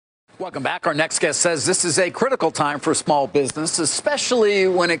Welcome back. Our next guest says this is a critical time for small business, especially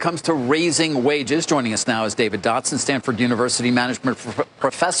when it comes to raising wages. Joining us now is David Dodson, Stanford University management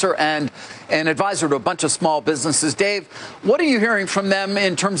professor and an advisor to a bunch of small businesses. Dave, what are you hearing from them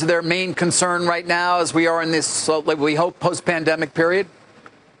in terms of their main concern right now as we are in this, we hope, post-pandemic period?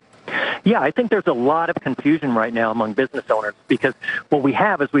 Yeah, I think there's a lot of confusion right now among business owners because what we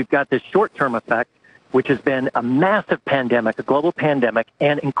have is we've got this short-term effect, which has been a massive pandemic, a global pandemic,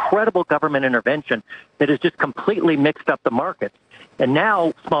 and incredible government intervention that has just completely mixed up the markets. And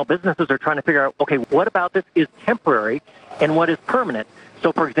now small businesses are trying to figure out, okay, what about this is temporary and what is permanent?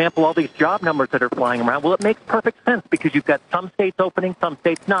 So, for example, all these job numbers that are flying around, well, it makes perfect sense because you've got some states opening, some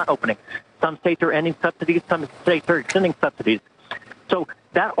states not opening. Some states are ending subsidies, some states are extending subsidies. So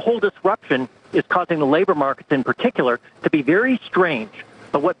that whole disruption is causing the labor markets in particular to be very strange.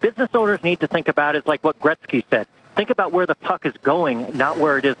 But what business owners need to think about is like what Gretzky said. Think about where the puck is going, not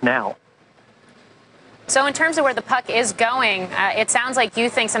where it is now. So in terms of where the puck is going, it sounds like you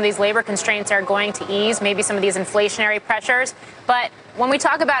think some of these labor constraints are going to ease, maybe some of these inflationary pressures. But when we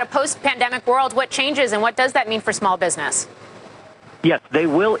talk about a post-pandemic world, what changes and what does that mean for small business? Yes, they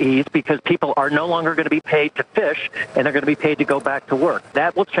will ease because people are no longer going to be paid to fish and they're going to be paid to go back to work.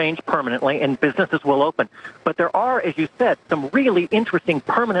 That will change permanently and businesses will open. But there are, as you said, some really interesting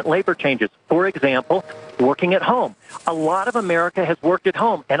permanent labor changes. For example, working at home. A lot of America has worked at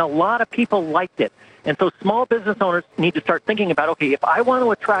home and a lot of people liked it. And so small business owners need to start thinking about, okay, if I want to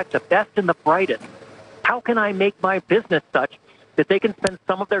attract the best and the brightest, how can I make my business such that they can spend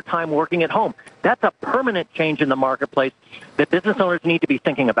some of their time working at home? That's a permanent change in the marketplace that business owners need to be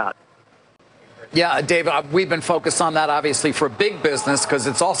thinking about. Yeah, Dave, we've been focused on that, obviously, for big business because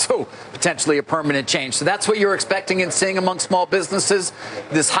it's also potentially a permanent change. So that's what you're expecting and seeing among small businesses?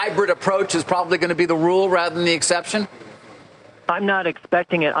 This hybrid approach is probably going to be the rule rather than the exception? I'm not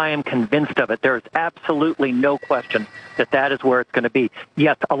expecting it. I am convinced of it. There's absolutely no question that that is where it's going to be.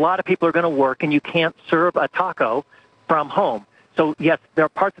 Yes, a lot of people are going to work, and you can't serve a taco from home. So, yes, there are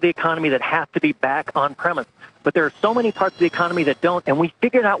parts of the economy that have to be back on premise. But there are so many parts of the economy that don't, and we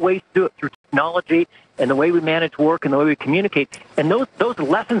figured out ways to do it through technology and the way we manage work and the way we communicate. And those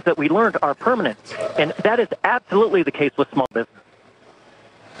lessons that we learned are permanent. And that is absolutely the case with small business.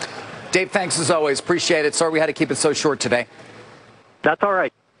 Dave, thanks as always. Appreciate it. Sorry we had to keep it so short today. That's all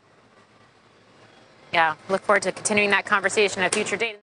right. Yeah, look forward to continuing that conversation at a future date.